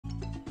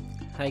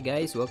Hi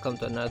guys,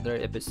 welcome to another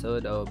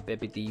episode of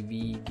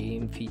PepeTV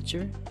game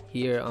feature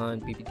here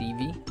on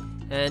PepeTV.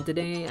 And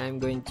today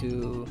I'm going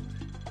to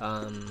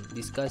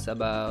discuss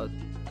about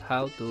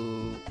how to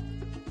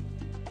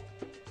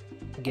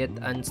get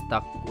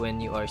unstuck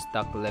when you are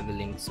stuck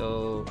leveling.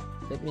 So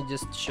let me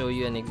just show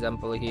you an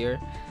example here.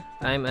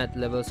 I'm at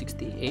level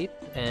 68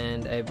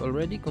 and I've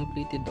already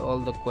completed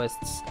all the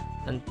quests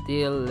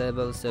until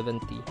level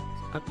 70.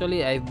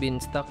 Actually, I've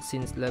been stuck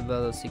since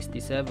level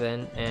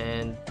 67,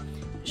 and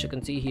as you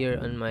can see here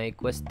on my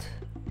quest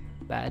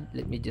pad,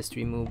 let me just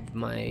remove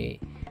my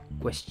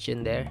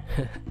question there.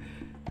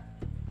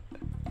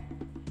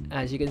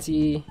 As you can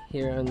see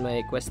here on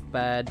my quest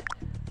pad,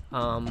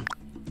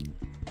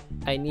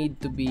 I need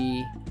to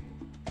be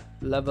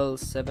level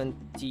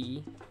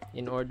 70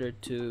 in order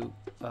to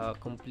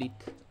complete,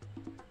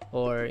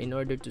 or in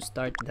order to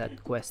start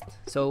that quest.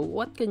 So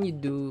what can you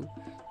do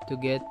to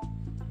get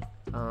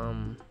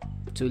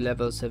to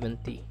level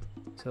 70?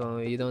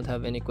 So you don't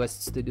have any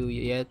quests to do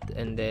yet,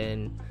 and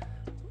then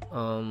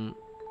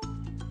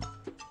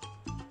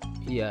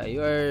yeah,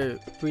 you are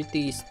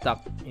pretty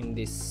stuck in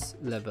this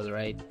level,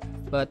 right?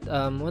 But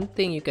one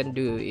thing you can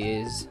do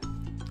is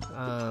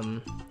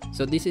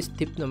so this is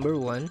tip number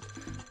 1.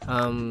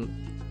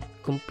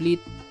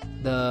 Complete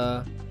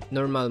the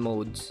normal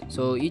modes.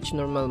 So each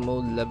normal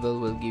mode level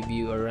will give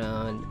you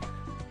around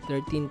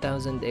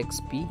 13,000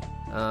 XP.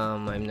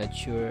 I'm not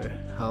sure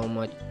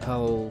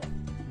how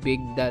big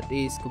that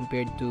is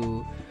compared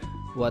to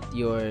what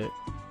your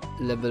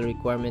level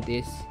requirement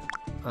is.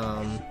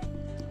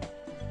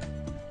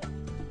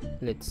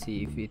 Let's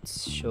see if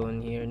it's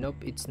shown here. Nope,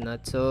 it's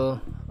not.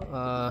 So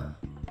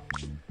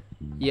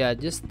yeah,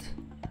 just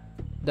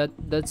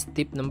that's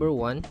tip number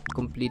 1.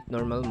 Complete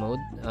normal mode.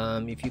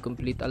 If you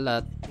complete a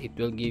lot, it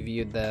will give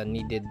you the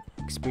needed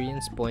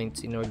experience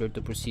points in order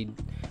to proceed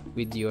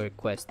with your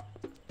quest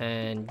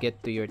and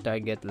get to your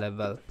target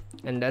level.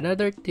 And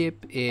another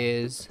tip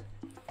is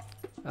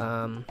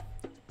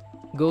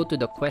go to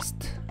the quest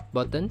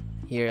button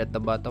here at the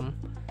bottom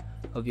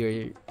of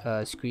your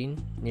screen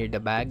near the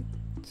bag.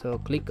 So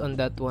click on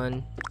that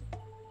one,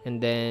 and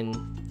then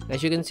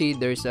as you can see,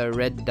 there's a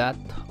red dot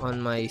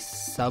on my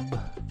sub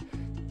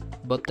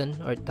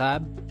button or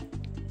tab.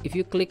 If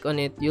you click on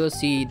it, you'll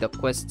see the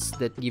quests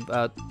that give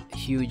out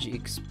huge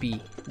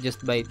XP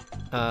just by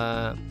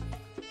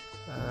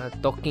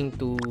talking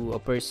to a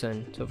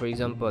person. So for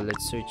example,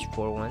 let's search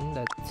for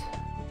one.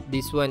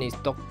 This one is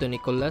talk to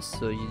Nicholas.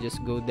 So you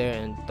just go there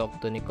and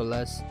talk to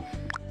Nicholas.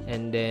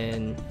 And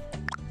then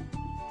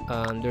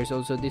there's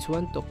also this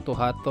one, talk to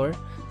Hathor.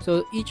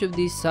 So each of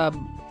these sub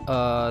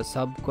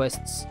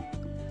quests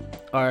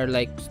are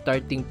like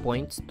starting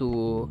points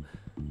to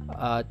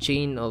a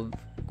chain of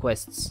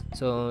quests.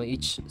 So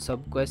each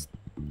sub quest,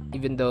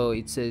 even though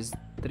it says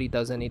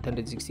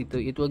 3,862,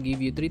 it will give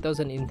you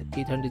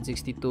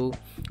 3,862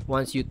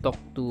 once you talk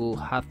to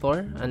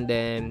Hathor, and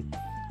then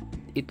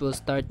it will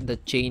start the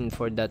chain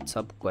for that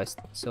sub quest.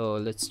 So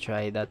let's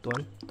try that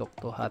one, talk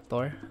to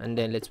Hathor, and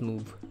then let's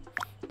move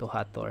to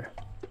Hathor.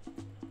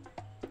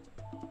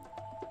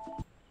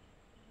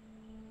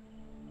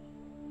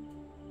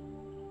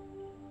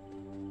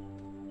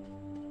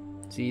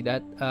 See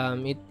that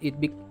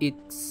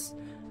it's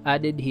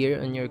added here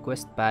on your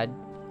quest pad,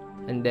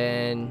 and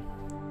then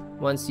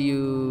once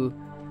you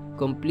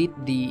complete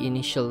the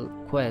initial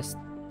quest,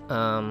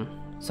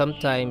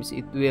 sometimes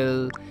it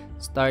will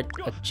start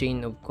a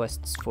chain of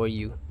quests for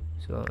you.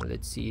 So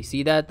let's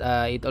see that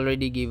it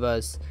already gave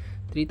us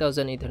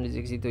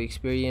 3,862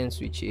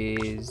 experience, which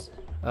is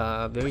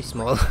very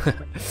small,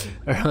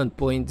 around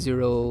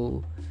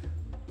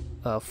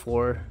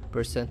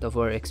 0.04% of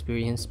our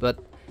experience. But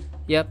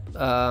yep,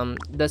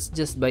 that's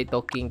just by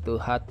talking to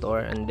Hathor,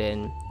 and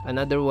then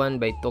another one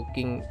by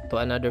talking to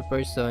another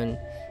person,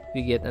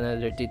 we get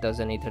another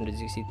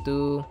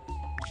 3,862,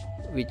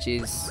 which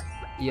is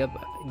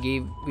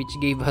which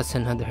gave us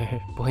another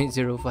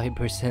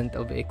 0.05%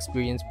 of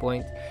experience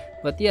point.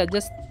 But yeah,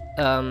 just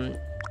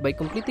by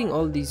completing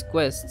all these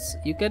quests,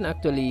 you can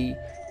actually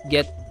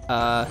get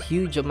a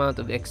huge amount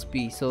of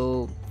XP.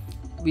 So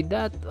with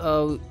that,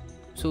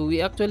 so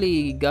we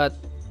actually got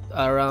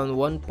around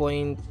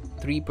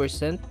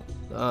 1.3%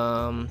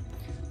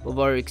 of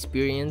our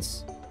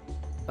experience,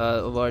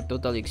 of our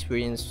total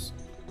experience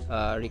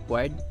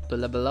required to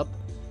level up,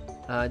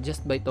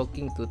 just by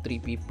talking to 3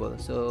 people.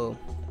 So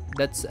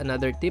that's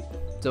another tip.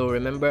 So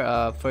remember,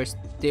 first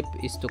tip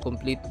is to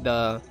complete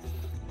the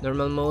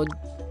normal mode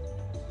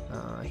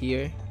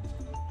here,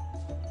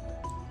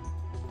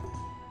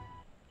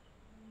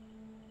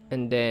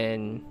 and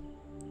then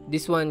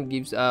this one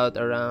gives out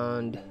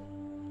around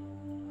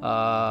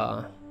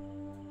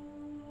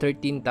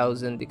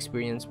 13,000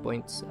 experience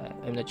points.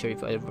 I'm not sure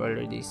if I've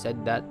already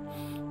said that.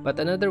 But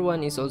another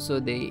one is also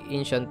the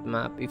ancient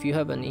map. If you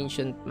have an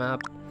ancient map,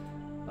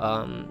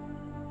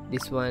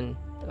 this one,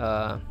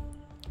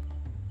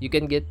 you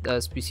can get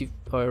specific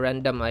or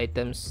random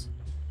items,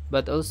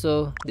 but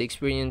also the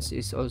experience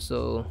is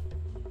also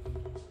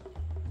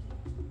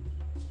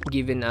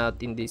given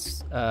out in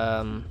this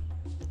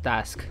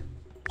task.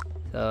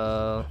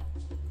 So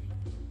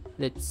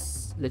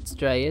let's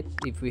try it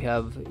if we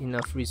have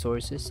enough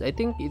resources. I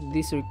think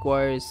this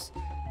requires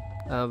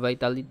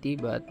vitality,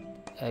 but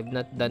I've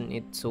not done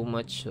it so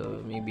much,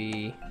 so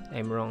maybe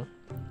I'm wrong.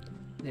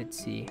 Let's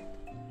see.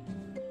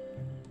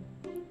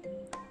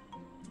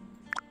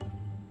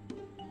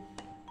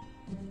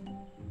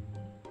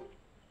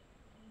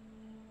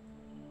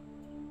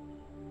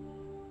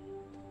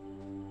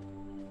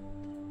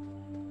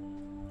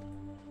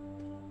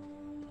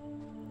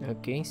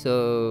 Okay,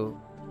 so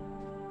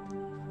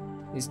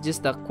it's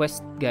just a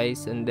quest,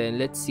 guys, and then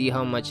let's see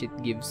how much it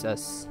gives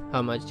us,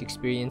 how much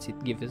experience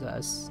it gives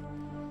us.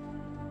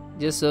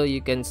 Just so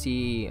you can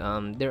see,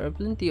 there are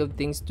plenty of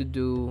things to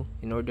do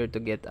in order to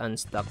get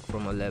unstuck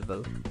from a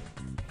level.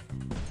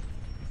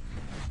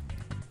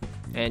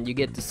 And you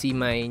get to see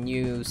my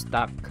new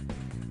stock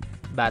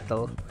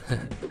battle.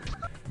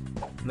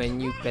 My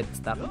new pet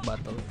stock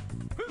battle.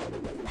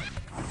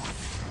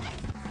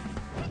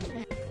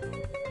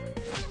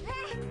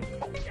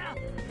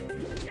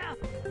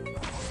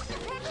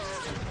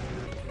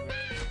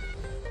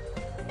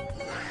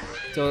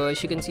 So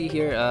as you can see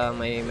here,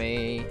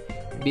 my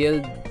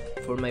build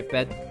for my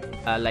pet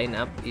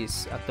lineup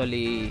is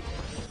actually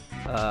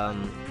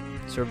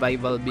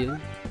survival build.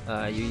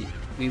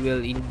 We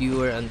will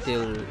endure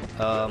until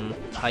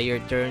higher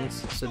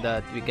turns so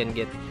that we can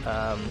get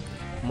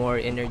more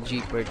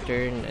energy per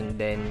turn and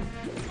then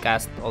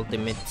cast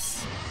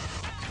ultimates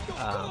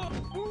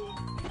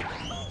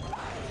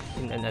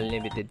in an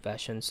unlimited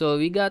fashion. So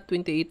we got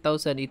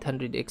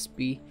 28,800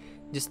 XP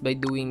just by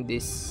doing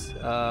this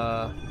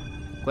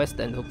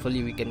quest, and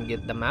hopefully we can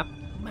get the map.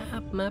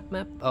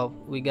 Oh,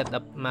 we got a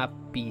map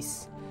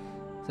piece.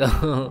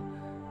 So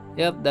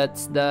yep,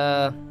 that's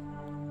the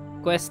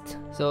quest.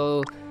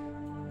 So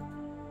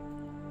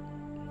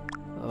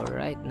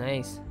alright,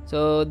 nice.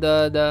 So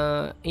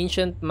the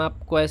ancient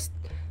map quest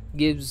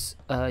gives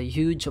a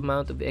huge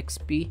amount of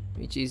XP,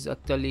 which is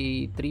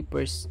actually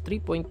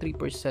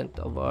 3.3%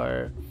 of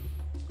our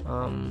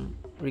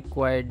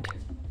required.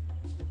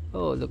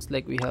 Oh, looks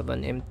like we have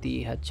an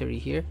empty hatchery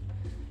here.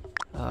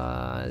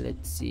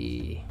 Let's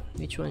see,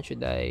 which one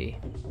should I'll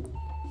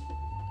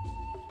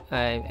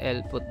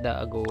put the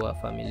Agoa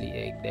family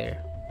egg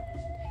there.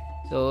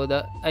 So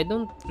I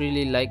don't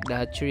really like the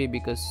hatchery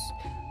because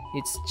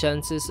its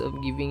chances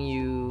of giving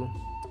you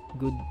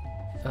good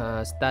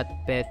stat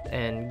pet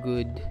and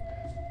good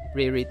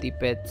rarity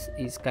pets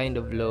is kind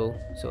of low,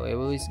 so I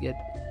always get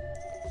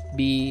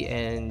B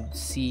and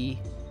C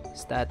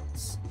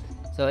stats.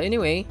 So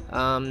anyway,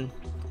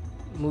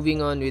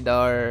 moving on with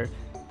our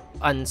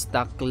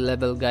unstuck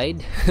level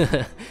guide.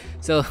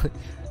 So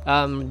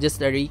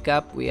just a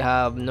recap, we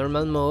have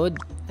normal mode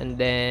and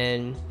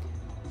then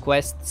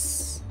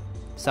quests,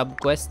 sub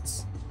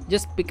quests.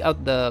 Just pick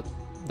out the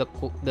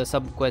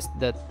sub quest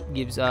that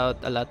gives out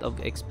a lot of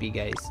XP,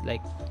 guys.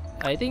 Like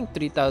I think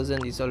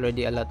 3,000 is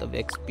already a lot of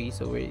XP.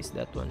 So where is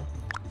that one?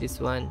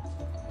 This one.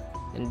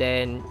 And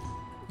then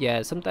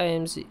yeah,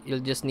 sometimes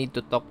you'll just need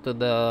to talk to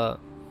the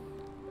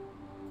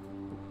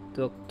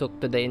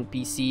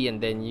NPC,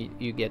 and then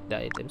you get the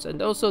items.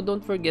 And also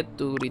don't forget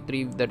to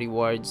retrieve the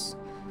rewards.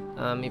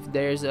 If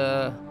there's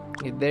a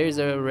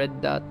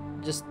red dot,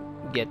 just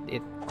get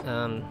it.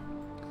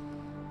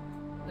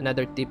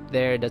 Another tip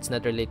there that's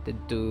not related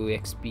to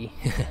XP.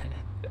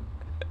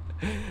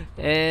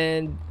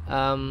 And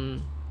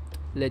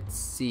let's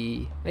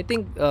see, I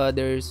think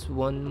there's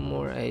one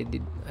more I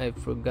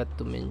forgot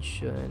to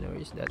mention. Or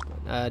is that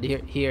one?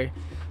 Here.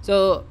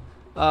 So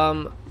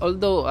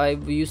although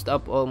I've used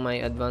up all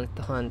my advanced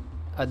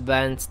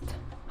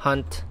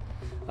hunt,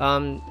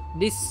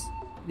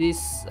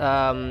 this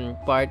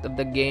part of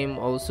the game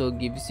also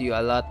gives you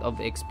a lot of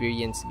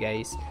experience,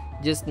 guys.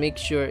 Just make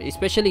sure,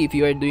 especially if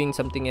you are doing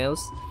something else,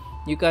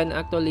 you can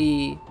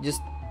actually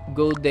just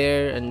go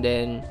there and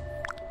then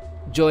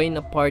join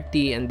a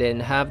party and then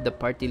have the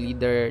party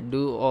leader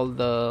do all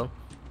the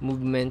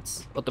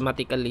movements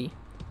automatically.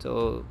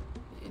 So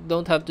you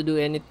don't have to do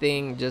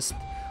anything, just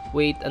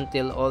wait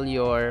until all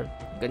you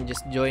can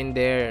just join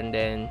there, and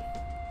then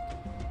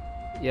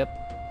yep,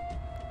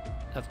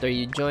 after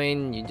you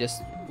join, you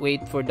just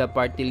wait for the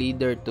party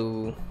leader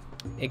to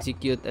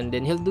execute, and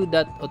then he'll do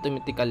that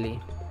automatically.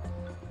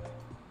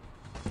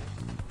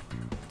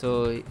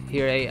 So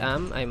here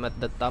I'm at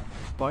the top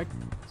part,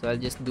 so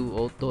I'll just do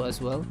auto as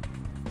well.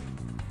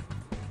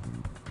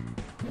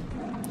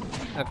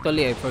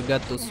 Actually, I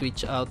forgot to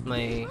switch out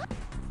my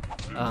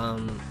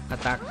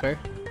attacker,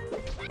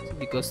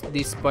 because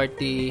this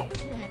party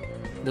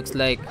looks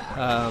like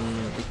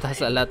it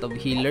has a lot of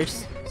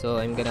healers, so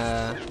I'm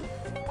gonna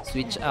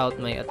switch out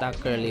my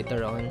attacker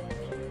later on.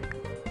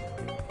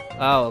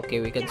 Oh, okay,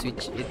 we can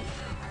switch it.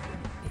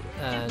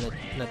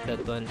 Not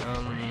that one.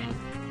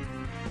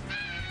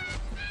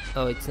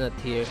 Oh, it's not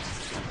here.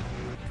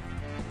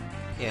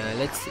 Yeah,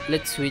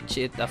 let's switch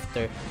it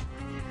after.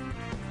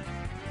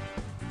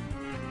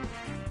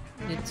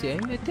 Let's see.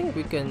 I think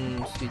we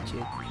can switch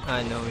it.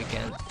 No, we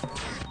can't.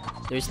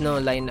 There's no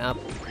lineup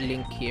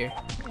link here.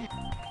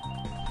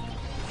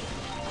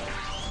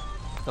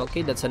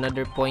 Okay, that's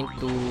another point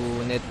to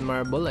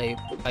Netmarble.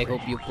 I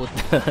hope you put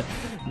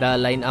the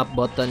line up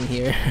button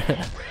here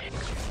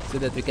so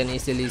that we can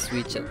easily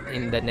switch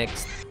in the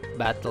next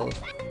battle.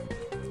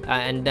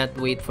 And not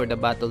wait for the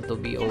battle to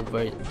be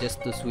over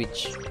just to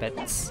switch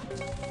pets.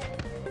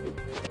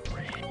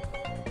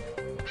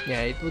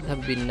 Yeah, it would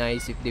have been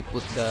nice if they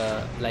put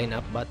the line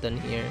up button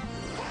here.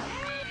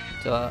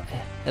 So,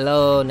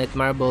 hello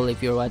Netmarble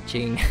if you're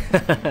watching.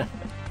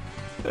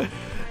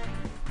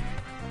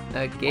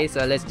 Okay,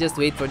 so let's just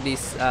wait for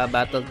this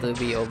battle to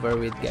be over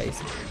with,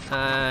 guys.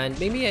 And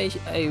maybe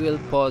I will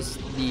pause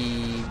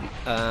the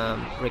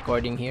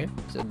recording here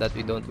so that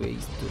we don't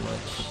waste too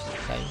much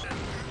time.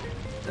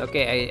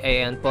 Okay,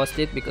 I unpaused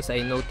it because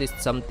I noticed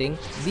something.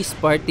 This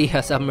party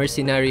has a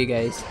mercenary,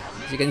 guys.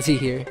 As you can see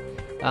here.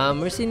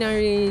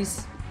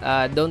 Mercenaries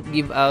don't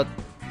give out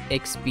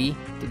XP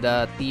to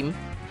the team.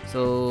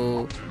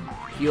 So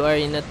if you are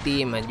in a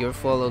team and you're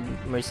full of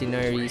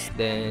mercenaries,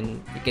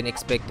 then you can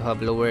expect to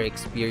have lower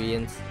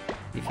experience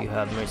if you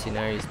have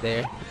mercenaries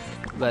there.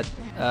 But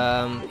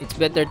it's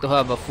better to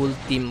have a full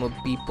team of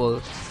people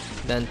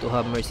than to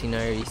have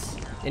mercenaries.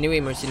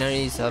 Anyway,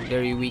 mercenaries have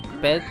very weak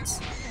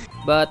pets,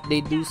 but they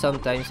do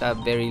sometimes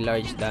have very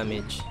large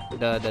damage.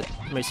 The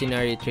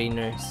mercenary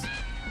trainers.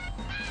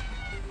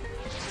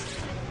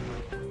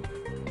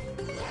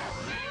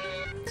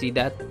 See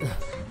that?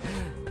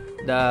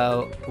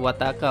 The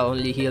Wataka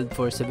only healed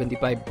for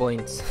 75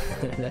 points.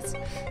 that's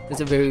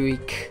a very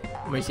weak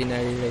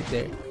mercenary right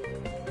there.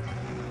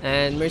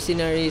 And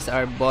mercenaries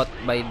are bought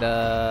by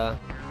the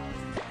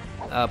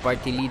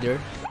party leader,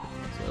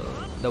 so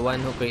the one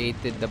who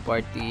created the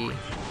party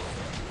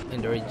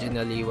and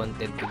originally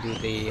wanted to do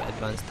the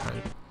advanced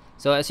hunt.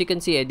 So as you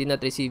can see, I did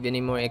not receive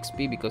any more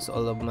XP because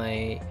all of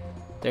my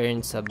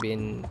turns have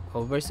been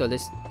over. So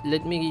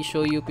let me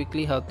show you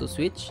quickly how to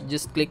switch.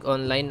 Just click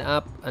on line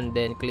up and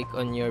then click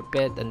on your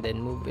pet and then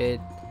move it.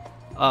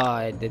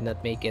 I did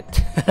not make it.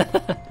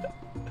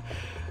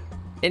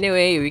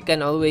 Anyway, we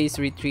can always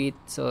retreat,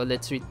 so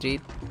let's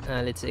retreat.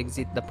 Let's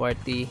exit the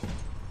party.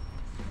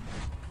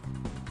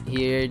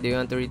 Here, do you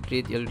want to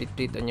retreat? You'll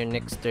retreat on your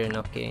next turn.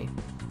 Okay,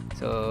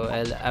 so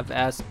I've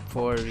asked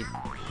for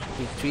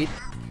retreat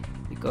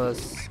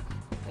because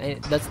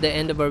that's the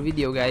end of our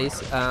video,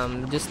 guys.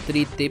 Just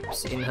 3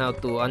 tips in how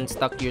to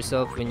unstuck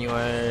yourself when you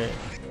are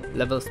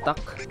level stuck.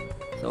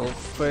 So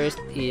first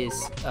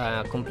is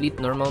complete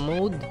normal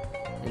mode,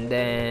 and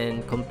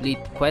then complete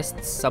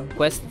quests,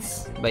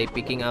 sub-quests by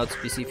picking out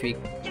specific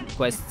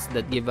quests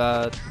that give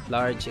out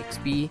large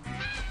XP,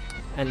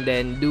 and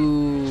then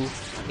do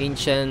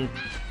ancient.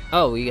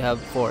 Oh, we have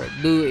 4.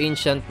 Do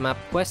ancient map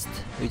quest,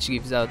 which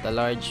gives out a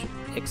large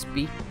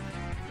XP,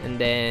 and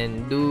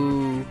then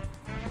do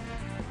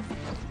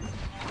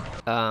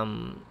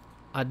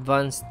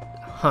advanced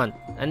hunt.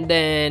 And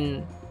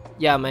then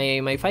yeah,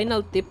 my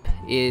final tip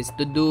is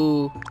to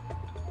do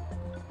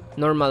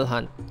normal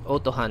hunt,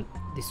 auto hunt,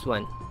 this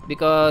one,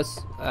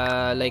 because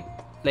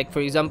like for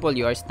example,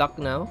 you are stuck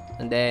now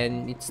and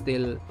then it's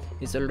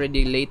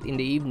already late in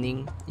the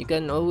evening. You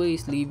can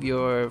always leave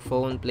your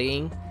phone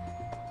playing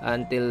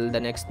until the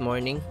next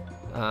morning.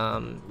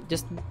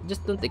 Just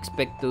don't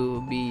expect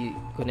to be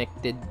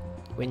connected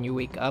when you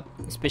wake up,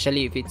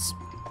 especially if it's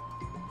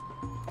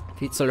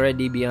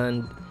already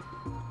beyond,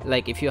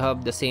 like if you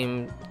have the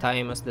same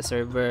time as the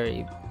server.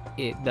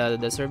 If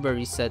the server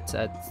resets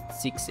at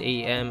 6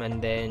 a.m.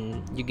 and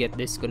then you get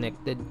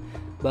disconnected.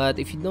 But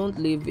if you don't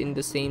live in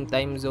the same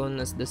time zone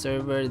as the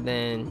server,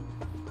 then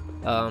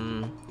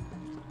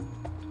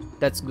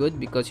that's good,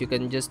 because you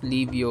can just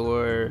leave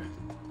your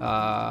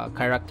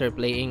character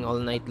playing all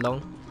night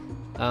long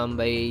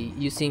by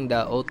using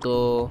the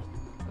auto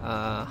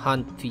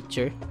hunt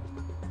feature.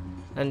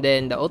 And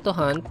then the auto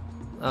hunt,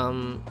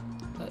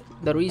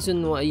 the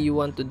reason why you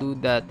want to do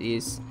that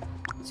is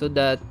so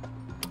that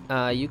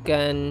you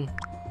can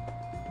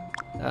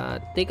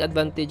take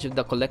advantage of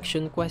the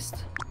collection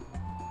quest.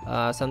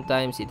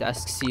 Sometimes it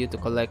asks you to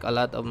collect a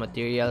lot of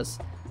materials,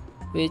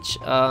 which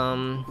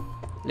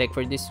like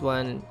for this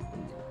one,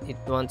 it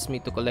wants me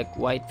to collect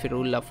white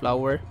ferula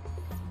flower,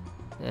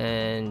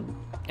 and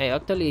I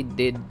actually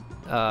did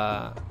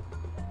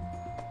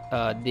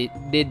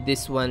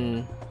this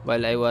one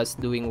while I was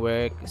doing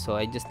work. So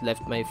I just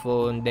left my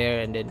phone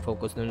there and then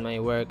focused on my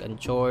work and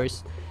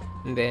chores,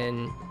 and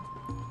then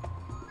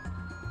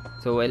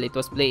so while it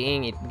was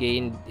playing, it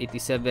gained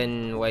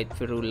 87 white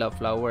ferula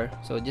flower.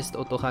 So just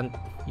auto hunt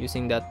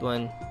using that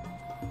one.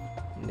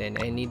 And then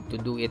I need to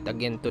do it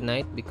again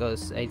tonight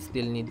because I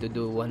still need to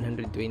do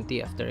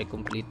 120 after I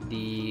complete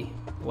the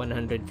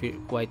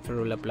 100 white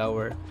ferula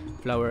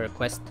flower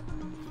quest.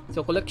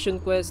 So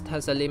collection quest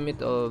has a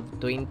limit of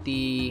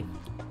 20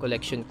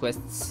 collection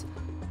quests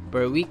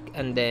per week,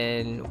 and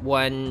then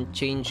 1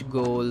 change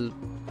goal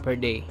per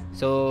day.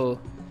 So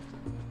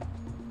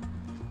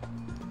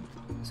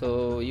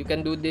you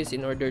can do this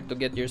in order to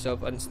get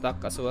yourself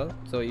unstuck as well.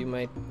 So you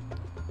might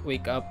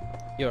wake up,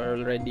 you're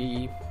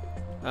already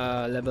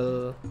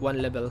one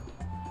level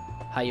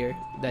higher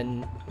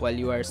than while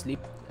you are asleep,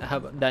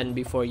 have done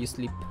before you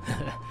sleep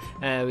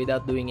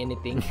without doing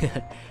anything.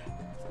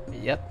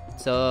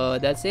 Yep, so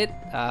that's it.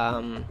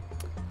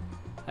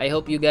 I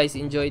hope you guys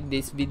enjoyed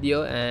this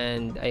video,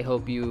 and I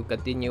hope you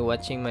continue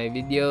watching my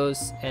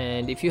videos.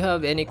 And if you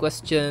have any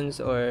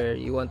questions or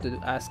you want to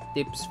ask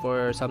tips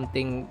for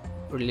something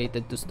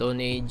related to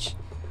StoneAge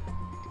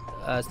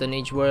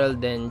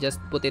World, then just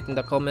put it in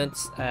the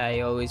comments. I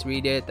always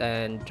read it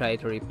and try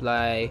to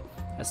reply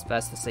as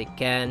fast as I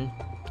can.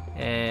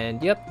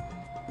 And yep,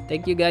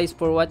 thank you guys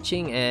for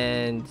watching,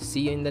 and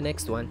see you in the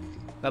next one.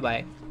 Bye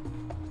bye.